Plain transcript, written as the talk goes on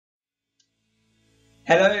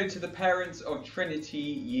Hello to the parents of Trinity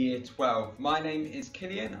Year 12. My name is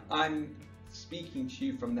Killian. I'm speaking to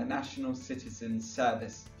you from the National Citizen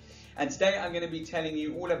Service. And today I'm going to be telling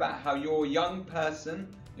you all about how your young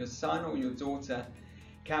person, your son or your daughter,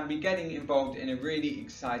 can be getting involved in a really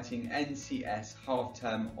exciting NCS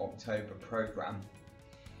half-term October programme.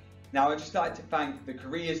 Now I'd just like to thank the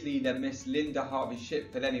careers leader, Miss Linda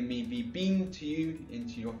Harvey-Ship, for letting me be beamed to you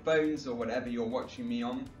into your phones or whatever you're watching me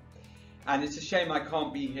on. And it's a shame I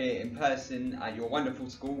can't be here in person at your wonderful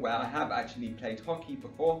school where I have actually played hockey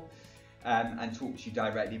before and talked to you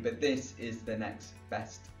directly, but this is the next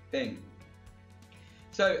best thing.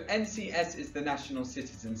 So NCS is the National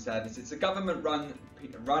Citizen Service. It's a government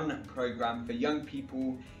run programme for young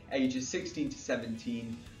people ages 16 to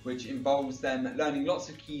 17, which involves them learning lots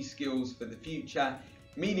of key skills for the future,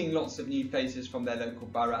 meeting lots of new faces from their local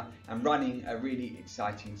borough and running a really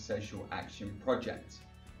exciting social action project.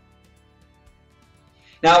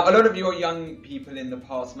 Now, a lot of your young people in the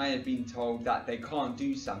past may have been told that they can't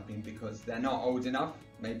do something because they're not old enough,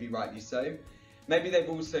 maybe rightly so. Maybe they've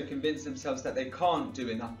also convinced themselves that they can't do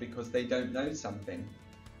enough because they don't know something.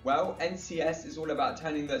 Well, NCS is all about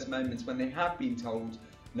turning those moments when they have been told,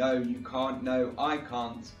 no, you can't, no, I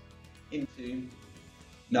can't, into,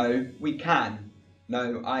 no, we can,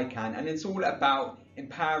 no, I can. And it's all about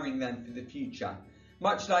empowering them for the future.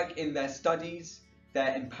 Much like in their studies,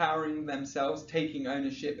 they're empowering themselves, taking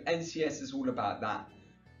ownership. NCS is all about that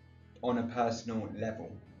on a personal level.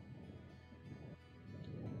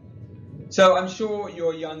 So I'm sure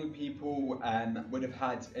your young people would have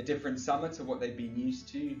had a different summer to what they've been used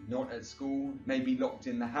to, not at school, maybe locked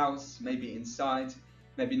in the house, maybe inside,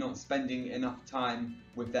 maybe not spending enough time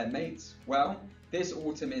with their mates. Well, this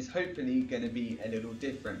autumn is hopefully going to be a little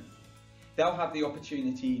different. They'll have the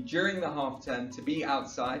opportunity during the half term to be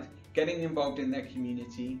outside, getting involved in their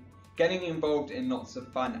community, getting involved in lots of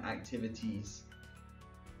fun activities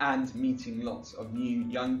and meeting lots of new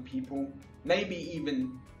young people, maybe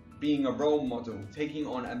even being a role model, taking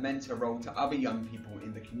on a mentor role to other young people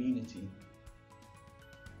in the community.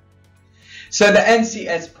 So the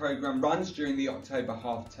NCS programme runs during the October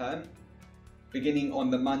half term, beginning on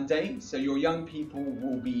the Monday. So your young people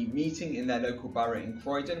will be meeting in their local borough in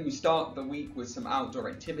Croydon. We start the week with some outdoor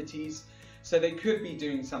activities. So they could be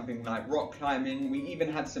doing something like rock climbing. We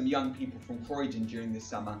even had some young people from Croydon during the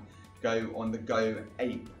summer go on the Go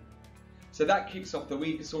Ape. So that kicks off the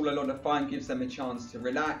week. It's all a lot of fun, gives them a chance to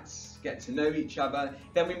relax, get to know each other.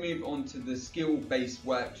 Then we move on to the skill-based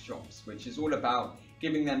workshops, which is all about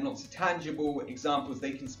giving them lots of tangible examples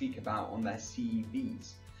they can speak about on their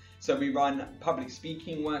CVs. So we run public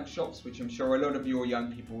speaking workshops, which I'm sure a lot of your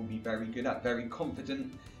young people will be very good at, very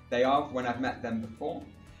confident they are when I've met them before.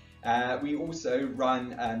 We also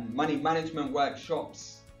run money management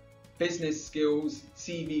workshops, business skills,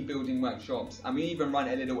 CV building workshops, and we even run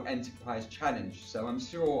a little enterprise challenge. So I'm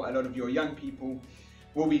sure a lot of your young people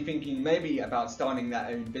will be thinking maybe about starting their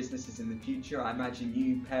own businesses in the future. I imagine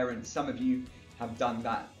you parents, some of you have done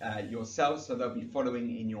that yourself, so they'll be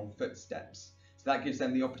following in your footsteps. So that gives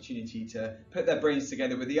them the opportunity to put their brains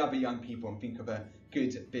together with the other young people and think of a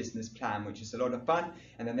good business plan, which is a lot of fun.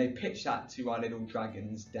 And then they pitch that to our little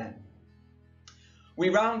dragon's den. We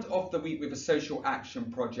round off the week with a social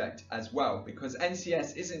action project as well, because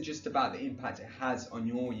NCS isn't just about the impact it has on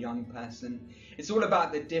your young person. It's all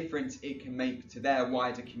about the difference it can make to their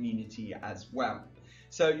wider community as well.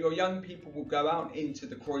 So your young people will go out into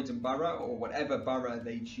the Croydon borough or whatever borough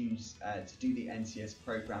they choose to do the NCS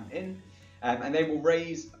programme in. And they will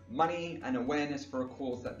raise money and awareness for a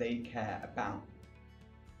cause that they care about.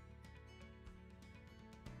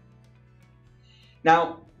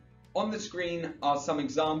 Now, on the screen are some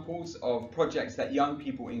examples of projects that young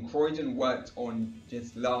people in Croydon worked on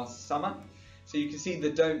just last summer. So you can see the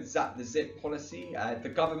Don't Zap the Zip policy. The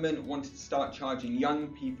government wanted to start charging young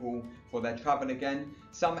people for their travel again.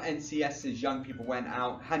 Some NCS's young people went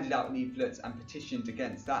out, handed out leaflets and petitioned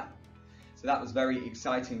against that. So that was very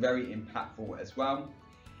exciting, very impactful as well.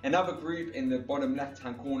 Another group in the bottom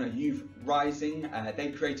left-hand corner, Youth Rising,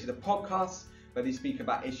 they created a podcast where they speak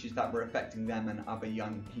about issues that were affecting them and other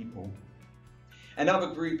young people. Another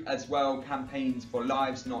group as well campaigns for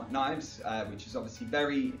Lives Not Knives, which is obviously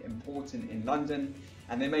very important in London,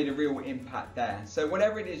 and they made a real impact there. So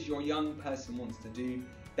whatever it is your young person wants to do,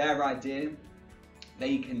 their idea,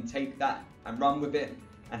 they can take that and run with it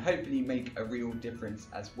and hopefully make a real difference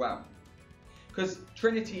as well. Because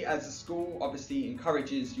Trinity as a school obviously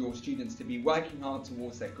encourages your students to be working hard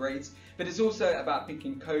towards their grades, but it's also about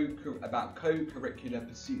thinking about co-curricular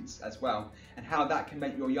pursuits as well, and how that can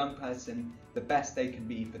make your young person the best they can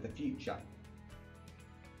be for the future.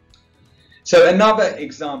 So another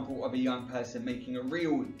example of a young person making a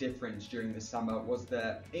real difference during the summer was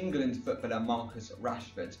the England footballer Marcus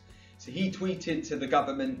Rashford. So he tweeted to the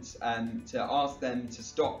government to ask them to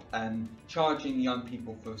stop charging young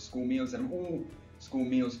people for school meals, and all school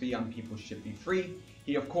meals for young people should be free.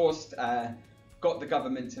 He of course got the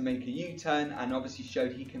government to make a U-turn and obviously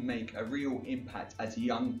showed he can make a real impact as a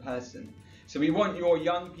young person. So we want your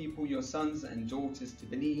young people, your sons and daughters, to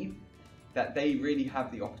believe that they really have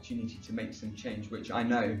the opportunity to make some change, which I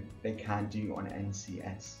know they can do on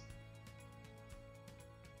NCS.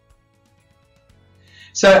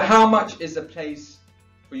 So how much is a place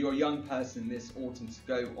for your young person this autumn to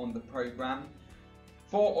go on the programme?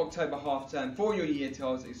 For October half term, for your Year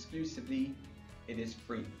 12s exclusively, it is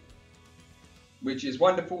free, which is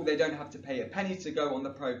wonderful. They don't have to pay a penny to go on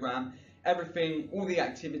the programme. Everything, all the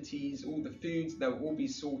activities, all the foods, they'll all be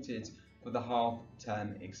sorted for the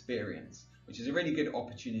half-term experience, which is a really good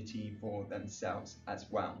opportunity for themselves as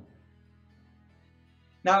well.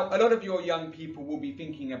 Now, a lot of your young people will be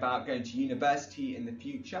thinking about going to university in the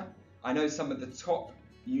future. I know some of the top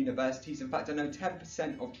universities, in fact I know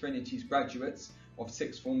 10% of Trinity's graduates of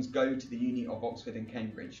sixth forms go to the Uni of Oxford and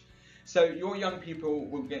Cambridge. So your young people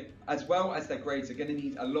will get, as well as their grades, are going to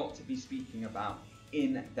need a lot to be speaking about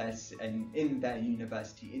in their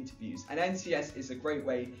university interviews, and NCS is a great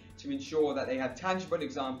way to ensure that they have tangible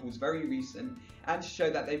examples, very recent, and to show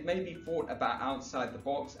that they've maybe thought about outside the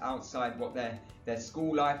box, outside what their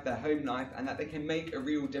school life, their home life, and that they can make a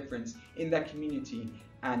real difference in their community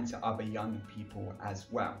and to other young people as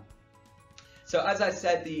well. So as I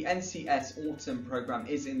said, the NCS Autumn programme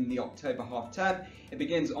is in the October half term. It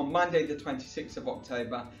begins on Monday the 26th of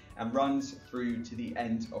October and runs through to the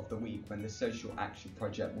end of the week when the social action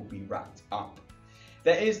project will be wrapped up.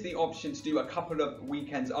 There is the option to do a couple of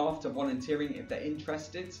weekends after volunteering if they're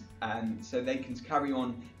interested, so they can carry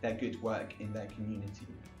on their good work in their community.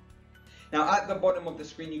 Now at the bottom of the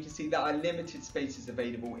screen you can see there are limited spaces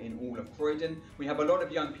available in all of Croydon. We have a lot of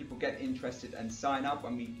young people get interested and sign up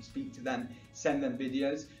when we speak to them, send them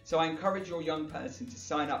videos. So I encourage your young person to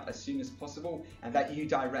sign up as soon as possible and that you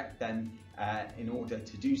direct them in order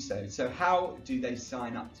to do so. So how do they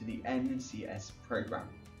sign up to the NCS programme?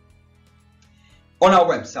 On our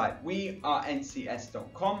website,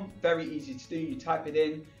 wearencs.com, very easy to do. You type it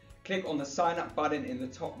in, click on the sign up button in the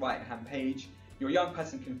top right hand page. Your young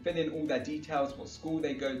person can fill in all their details, what school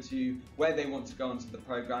they go to, where they want to go onto the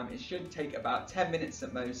programme. It should take about 10 minutes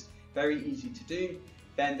at most, very easy to do.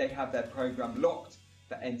 Then they have their programme locked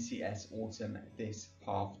for NCS Autumn this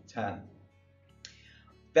half term.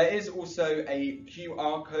 There is also a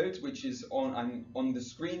QR code which is on the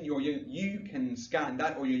screen. You can scan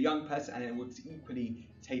that, or your young person, and it will equally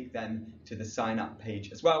take them to the sign up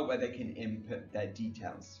page as well, where they can input their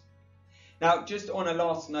details. Now, just on a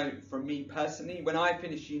last note from me personally, when I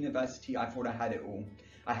finished university, I thought I had it all.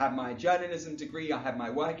 I had my journalism degree, I had my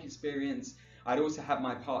work experience, I'd also have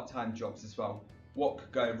my part-time jobs as well. What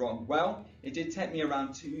could go wrong? Well, it did take me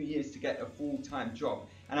around 2 years to get a full-time job,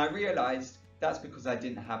 and I realised that's because I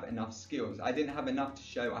didn't have enough skills. I didn't have enough to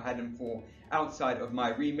show. I hadn't thought outside of my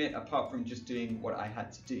remit, apart from just doing what I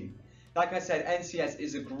had to do. Like I said, NCS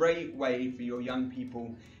is a great way for your young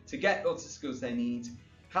people to get lots of skills they need,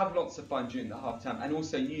 have lots of fun during the half term, and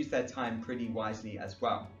also use their time pretty wisely as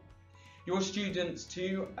well. Your students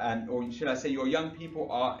too, or should I say your young people,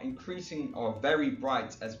 are very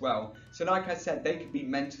bright as well. So like I said, they can be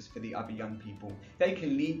mentors for the other young people. They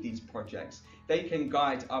can lead these projects. They can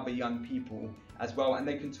guide other young people as well, and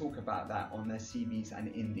they can talk about that on their CVs and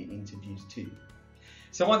in the interviews too.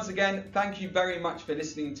 So once again, thank you very much for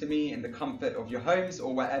listening to me in the comfort of your homes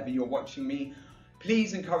or wherever you're watching me.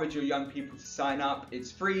 Please encourage your young people to sign up.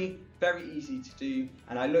 It's free, very easy to do,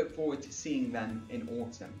 and I look forward to seeing them in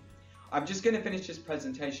autumn. I'm just going to finish this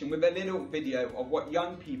presentation with a little video of what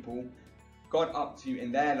young people got up to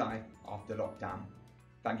in their life after lockdown.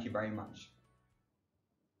 Thank you very much.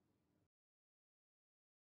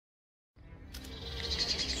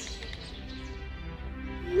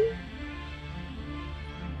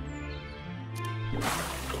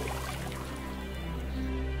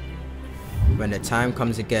 When the time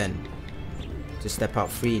comes again to step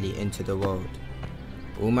out freely into the world,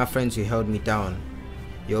 all my friends who held me down,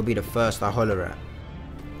 you'll be the first I holler at,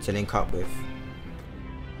 to link up with.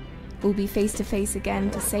 We'll be face to face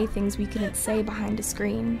again to say things we couldn't say behind a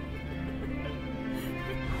screen.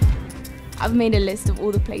 I've made a list of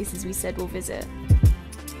all the places we said we'll visit.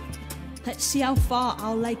 Let's see how far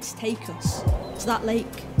our legs take us to that lake.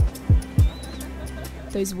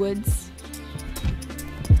 Those woods.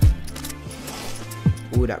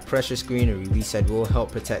 All that precious greenery we said will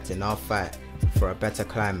help protect in our fight for a better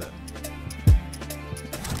climate.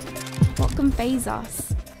 What can faze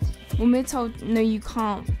us? When we're told, no you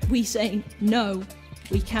can't, We say, no,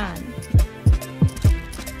 we can.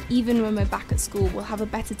 even when we're back at school, we'll have a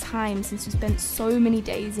better time since we spent so many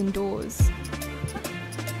days indoors.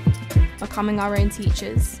 Becoming our own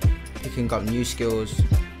teachers. Picking up new skills.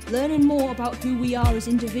 Learning more about who we are as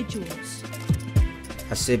individuals.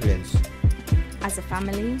 As siblings. As a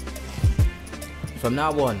family. From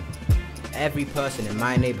now on, every person in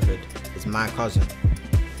my neighbourhood is my cousin.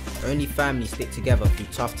 Only families stick together through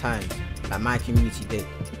tough times, like my community did.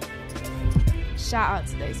 Shout out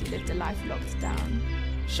to those who lived a life locked down.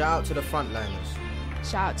 Shout out to the frontliners.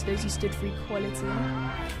 Shout out to those who stood for equality.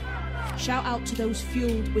 Shout out to those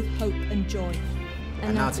fueled with hope and joy.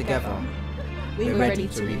 And now together, We're ready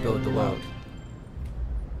to rebuild the world.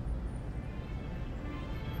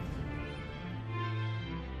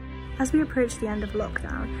 As we approach the end of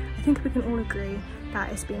lockdown, I think we can all agree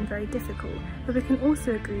that it's been very difficult, but we can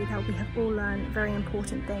also agree that we have all learned very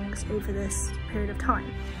important things over this period of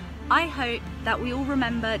time. I hope that we all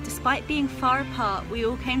remember, despite being far apart, we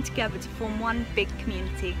all came together to form one big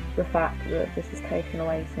community. The fact that this has taken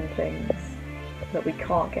away some things that we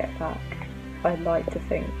can't get back, I'd like to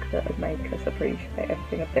think that would make us appreciate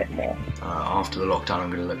everything a bit more. After the lockdown, I'm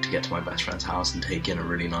going to look to get to my best friend's house and take in a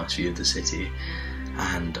really nice view of the city.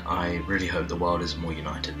 And I really hope the world is a more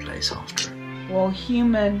united place after it. We're all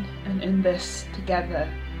human and in this together.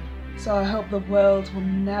 So I hope the world will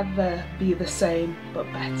never be the same, but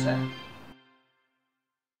better.